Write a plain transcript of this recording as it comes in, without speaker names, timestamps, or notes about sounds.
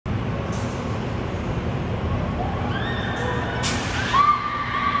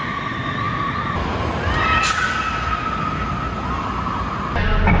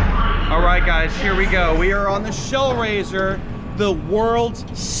right, guys, here we go. We are on the Shellraiser, the world's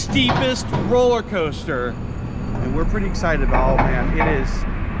steepest roller coaster. And we're pretty excited about it, man. It is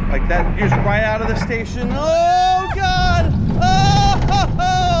like that, just right out of the station. Oh, God!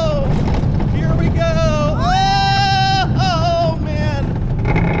 Oh! Here we go! Oh, man!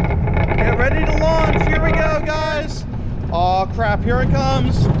 Get ready to launch. Here we go, guys. Oh, crap. Here it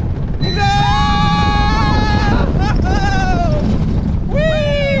comes. No!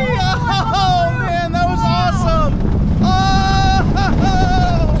 Whee! Oh, man, that was awesome! Oh!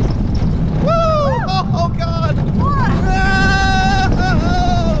 Woo! Oh, God!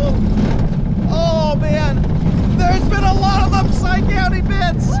 Oh, man! There's been a lot of upside downy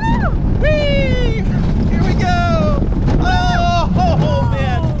bits! Whee! Here we go! Oh,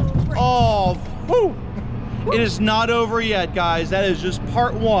 man! Oh, whoo! It is not over yet, guys. That is just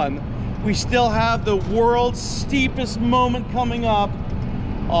part one. We still have the world's steepest moment coming up.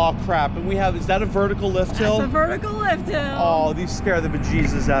 Oh, crap. And we have, is that a vertical lift hill? That's a vertical lift hill. Oh, these scare the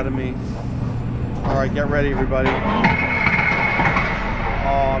bejesus out of me. All right, get ready, everybody. Oh,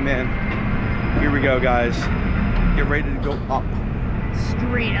 man. Here we go, guys. Get ready to go up.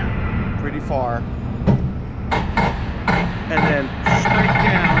 Straight up. Pretty far. And then straight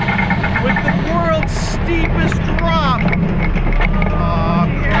down with the world's steepest drop. Oh,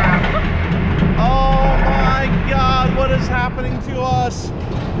 crap. Oh, my God. What is happening to us?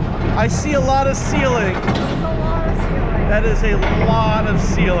 I see a lot of ceiling. That's a lot of ceiling. That is a lot of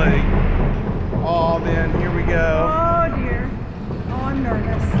ceiling. Oh, man. Here we go. Oh, dear. Oh, I'm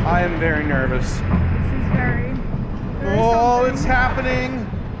nervous. I am very nervous. This is very Oh, something. it's happening.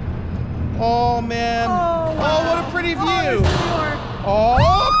 Oh, man. Oh, wow. Oh, what a pretty view.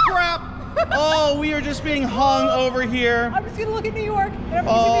 Oh, crap. Oh, we are just being hung over here. I'm just gonna look at New York. And everything's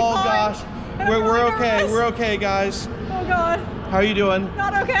Oh, gonna be fine. gosh. And I'm We're really okay. nervous. We're okay, guys. Oh, God. How are you doing?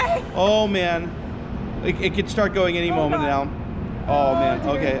 Not okay. Oh, man. It could start going any moment God. now. Oh, man.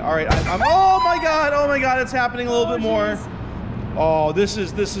 dear. Okay. All right. I'm oh, my God. Oh, my God. It's happening a little bit more. Geez. Oh, this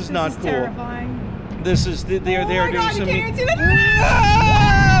is not This is cool. terrifying. This is they are Oh my doing God, some. you can't even see the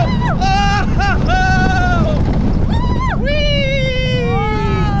Whee!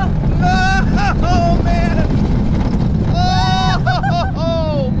 Oh, man!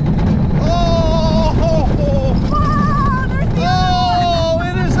 Oh,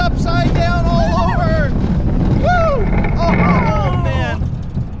 it is upside down all over. Woo! Oh, man!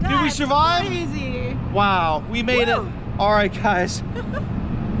 Did we survive? Crazy. Wow, we made it. Woo. All right, guys.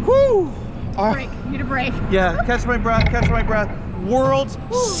 Woo! All right. Break. Need a break. Yeah, catch my breath, catch my breath. World's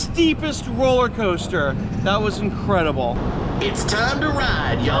steepest roller coaster. That was incredible. It's time to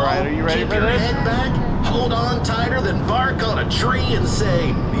ride, y'all. All right, are you ready Keep for your this? head back, hold on tighter than bark on a tree and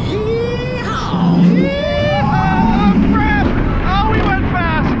say, yeehaw! Oh, crap! Oh, we went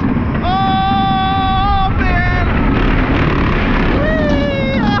fast! Oh, man!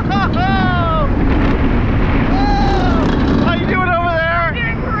 Whee! Oh. How you doing over there?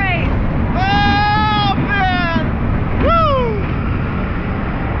 Doing great. Oh, man! Woo!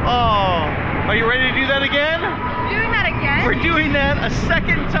 Oh, are you ready to do that again? Doing that again? We're doing that a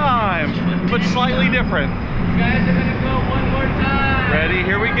second time, but slightly different. You guys are gonna go one more time. Ready?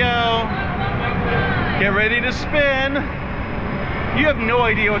 Here we go. Get ready to spin. You have no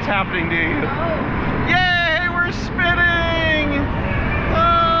idea what's happening, do you? Oh. Yay, we're spinning!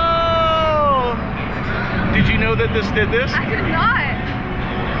 Oh! Did you know that this did this? I did not.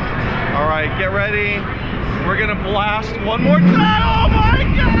 All right, get ready. We're gonna blast one more time. Oh my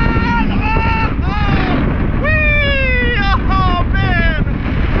God! Oh, oh. Whee! Oh man!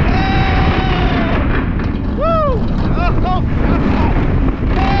 Oh. Woo! Oh, oh,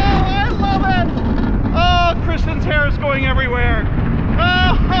 I love it! Oh, Kristen's hair is going everywhere.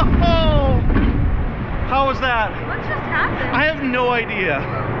 Oh, how was that? What just happened? I have no idea.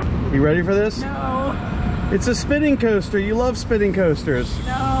 You ready for this? No. It's a spinning coaster. You love spinning coasters.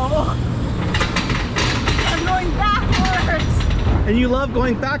 No. I'm going backwards. And you love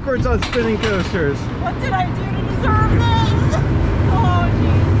going backwards on spinning coasters. What did I do to deserve this? Oh,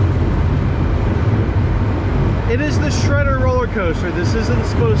 jeez. It is the Shredder roller coaster. This isn't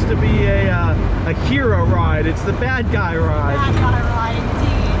supposed to be a hero ride. It's the bad guy ride. Bad guy ride,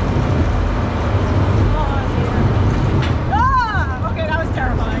 indeed. Oh, dear. Ah! Okay, that was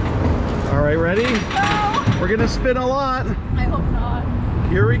terrifying. All right, ready? No. We're gonna spin a lot. I hope not.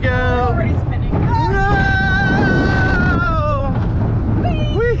 Here we I'm go. already spinning. No!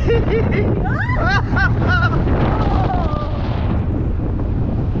 Whee!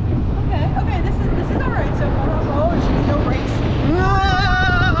 Okay, this is alright so far. Oh, she's no brakes. No!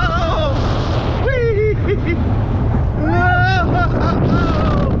 Whee! No!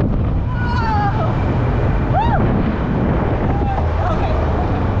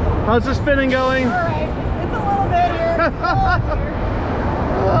 How's the spinning going? All right. It's a little bit here.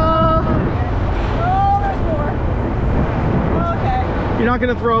 Oh, there's more. Okay. You're not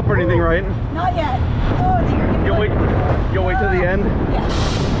gonna throw up or anything, right? Not yet. Oh dear. You'll wait till the end?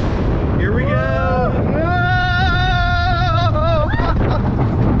 Yeah. Here we go.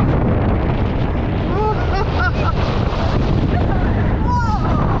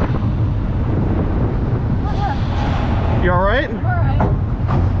 You all right? All right.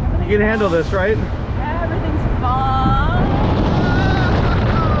 You can handle this, right? Everything's fine.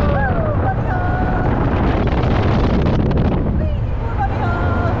 Woo, bunny hops. Whee, more bunny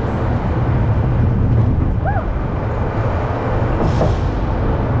hops. Woo.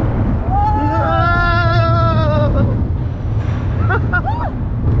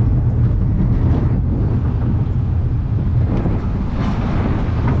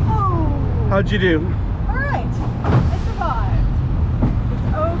 How'd you do? All right. I survived.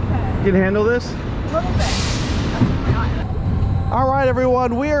 It's okay. You can handle this? A little bit. All right,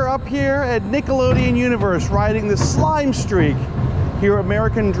 everyone, we are up here at Nickelodeon Universe riding the slime streak here at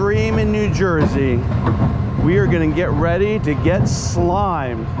American Dream in New Jersey. We are gonna get ready to get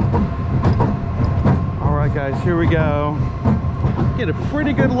slimed. All right, guys, here we go. Get a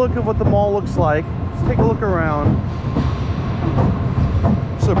pretty good look at what the mall looks like. Let's take a look around.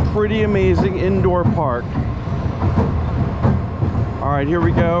 It's a pretty amazing indoor park. All right, here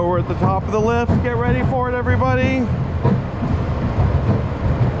we go. We're at the top of the lift. Get ready for it, everybody.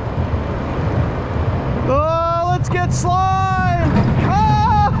 Oh, let's get slime!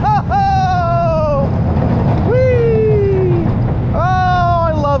 Oh! Whee! Oh,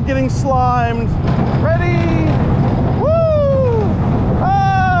 I love getting slimed. Ready? Woo!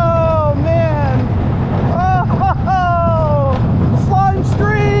 Oh, man! Oh! Slime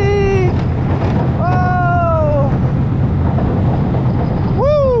streak! Oh!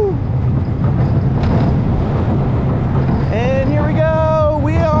 Woo! And here we go.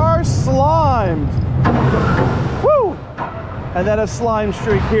 We are slimed. Woo! And then a slime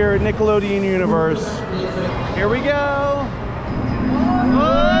streak here at Nickelodeon Universe. Here we go.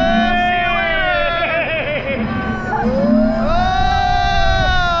 Oh, see you later.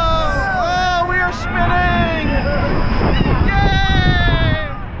 Oh, we are spinning. Yay!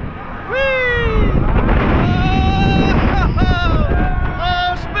 Whee!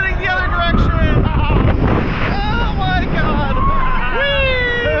 Oh, spinning the other direction. Oh my God. Whee!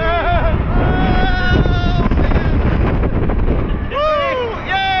 Woo!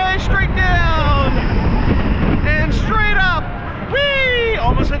 Yay! Straight down and straight up. Whee!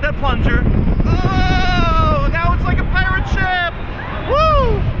 Almost hit that plunger. Oh! Now it's like a pirate ship.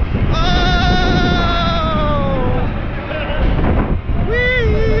 Woo! Oh!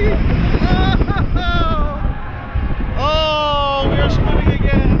 Whee! Oh! We are spinning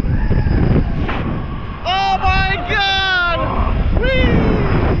again. Oh my God! Whee!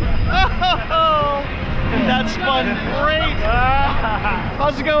 Oh! That spun great.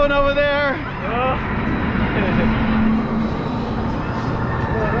 How's it going over there?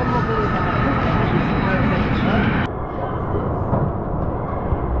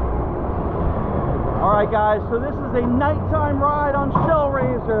 All right, guys, so this is a nighttime ride on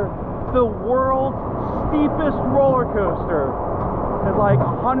Shellraiser, the world's steepest roller coaster. At like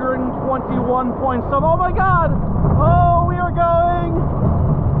 121 point some. Oh my God! Oh, we are going.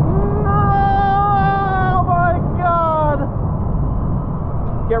 Oh my God!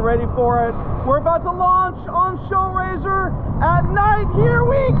 Get ready for it. We're about to launch on Shellraiser at night. Here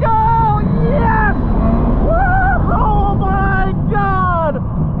we go! Yes! Woo! Oh my God!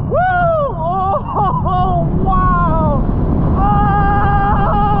 Woo! Oh, wow!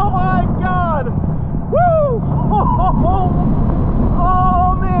 Oh my God! Woo!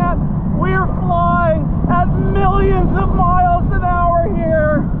 Oh man! We're flying at millions of miles an hour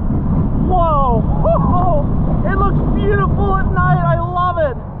here. Whoa! It looks beautiful at night. I love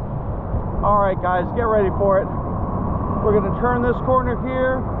it. All right, guys, get ready for it. We're going to turn this corner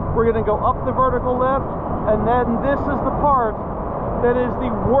here. We're going to go up the vertical lift, and then this is the part that is the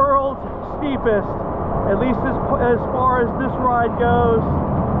world's steepest, at least as far as this ride goes.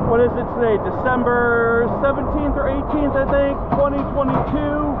 What is it today? December 17th or 18th, I think,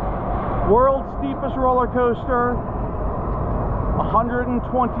 2022. World's steepest roller coaster. 121.5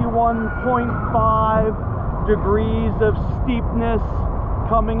 degrees of steepness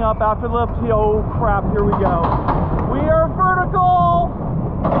coming up after the lift. Oh crap, here we go. We are vertical.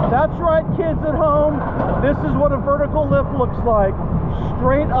 That's right, kids at home. This is what a vertical lift looks like.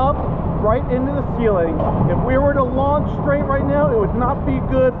 Straight up, right into the ceiling. If we were to launch straight right now, it would not be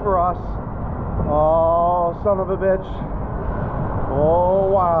good for us. Oh, son of a bitch. Oh,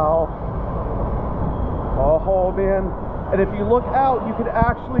 wow. Oh man. And if you look out, you could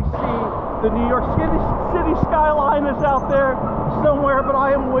actually see the New York City skyline is out there somewhere, but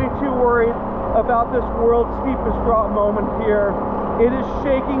I am way too worried about this world's steepest drop moment here. It is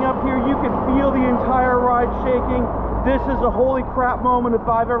shaking up here. You can feel the entire ride shaking. This is a holy crap moment if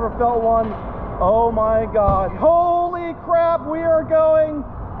I've ever felt one. Oh my God. Holy crap, we are going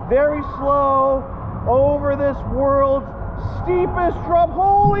very slow over this world's steepest drop.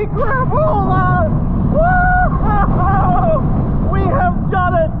 Holy crap, hold on. Woo! We have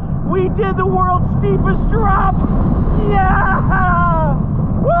done it. We did the world's steepest drop. Yeah!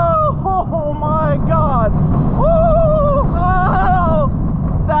 Woo! Oh my God. Woo! Oh,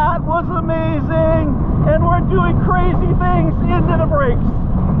 that was amazing. And we're doing crazy things into the brakes.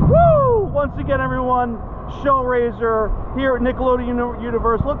 Woo! Once again, everyone, Shellraiser here at Nickelodeon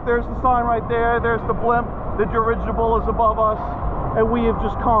Universe. Look, there's the sign right there. There's the blimp. The dirigible is above us. And we have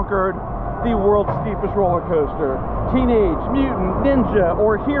just conquered the world's steepest roller coaster. Teenage Mutant Ninja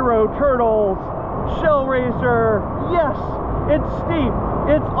or Hero Turtles Shellraiser. Yes, it's steep,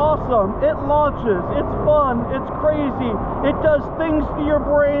 it's awesome, it launches, it's fun, it's crazy, it does things to your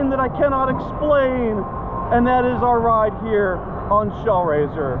brain that I cannot explain, and that is our ride here on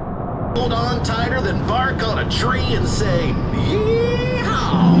Shellraiser. Hold on tighter than bark on a tree and say,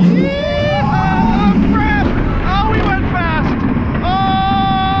 yeehaw! Yeehaw! Crap! Oh, we went fast!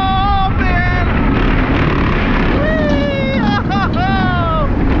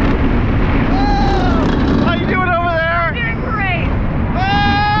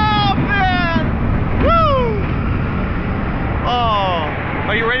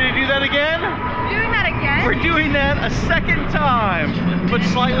 Are you ready to do that again? Doing that again? We're doing that a second time, but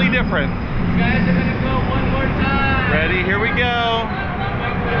slightly different. Guys, I'm gonna go one more time. Ready? Here we go.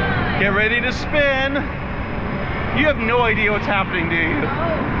 Get ready to spin. You have no idea what's happening, do you?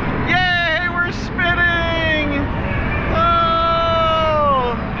 Oh. Yay, we're spinning!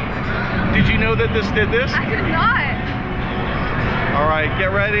 Oh! Did you know that this did this? I did not. All right,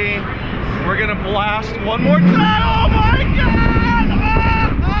 get ready. We're gonna blast one more time. Oh my God!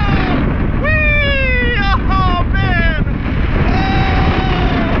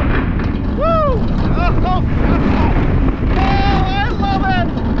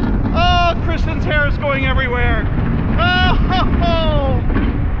 Kristen's hair is going everywhere. Oh,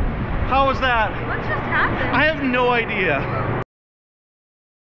 how was that? What just happened? I have no idea.